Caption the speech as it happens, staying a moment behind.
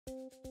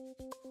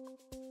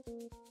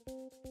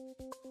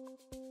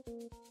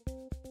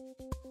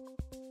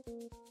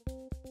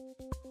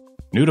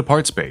New to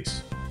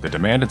PartsBase, the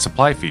demand and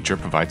supply feature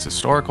provides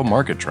historical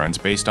market trends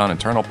based on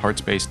internal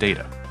PartsBase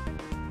data.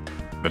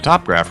 The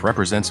top graph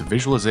represents a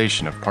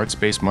visualization of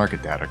PartsBase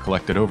market data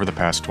collected over the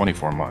past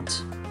 24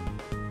 months.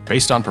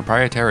 Based on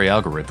proprietary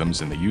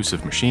algorithms and the use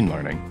of machine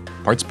learning,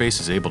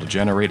 PartsBase is able to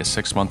generate a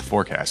 6-month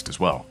forecast as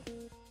well.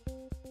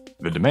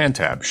 The Demand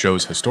tab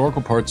shows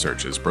historical part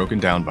searches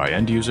broken down by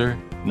end user,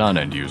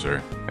 non-end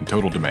user, and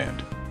total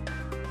demand.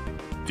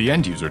 The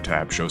End User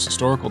tab shows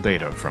historical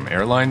data from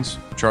airlines,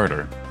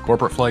 charter,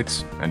 corporate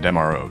flights, and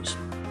MROs.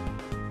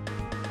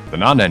 The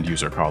Non-End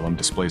User column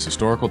displays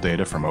historical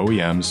data from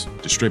OEMs,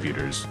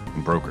 distributors,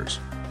 and brokers.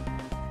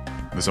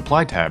 The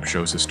Supply tab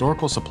shows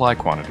historical supply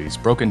quantities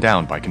broken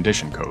down by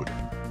condition code.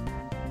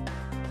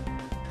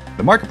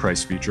 The Market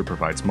Price feature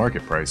provides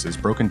market prices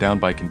broken down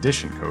by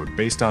condition code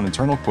based on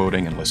internal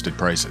quoting and listed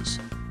prices.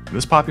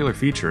 This popular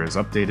feature is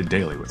updated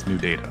daily with new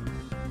data.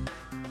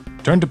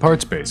 Turn to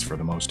PartsBase for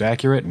the most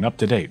accurate and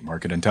up-to-date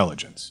market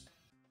intelligence.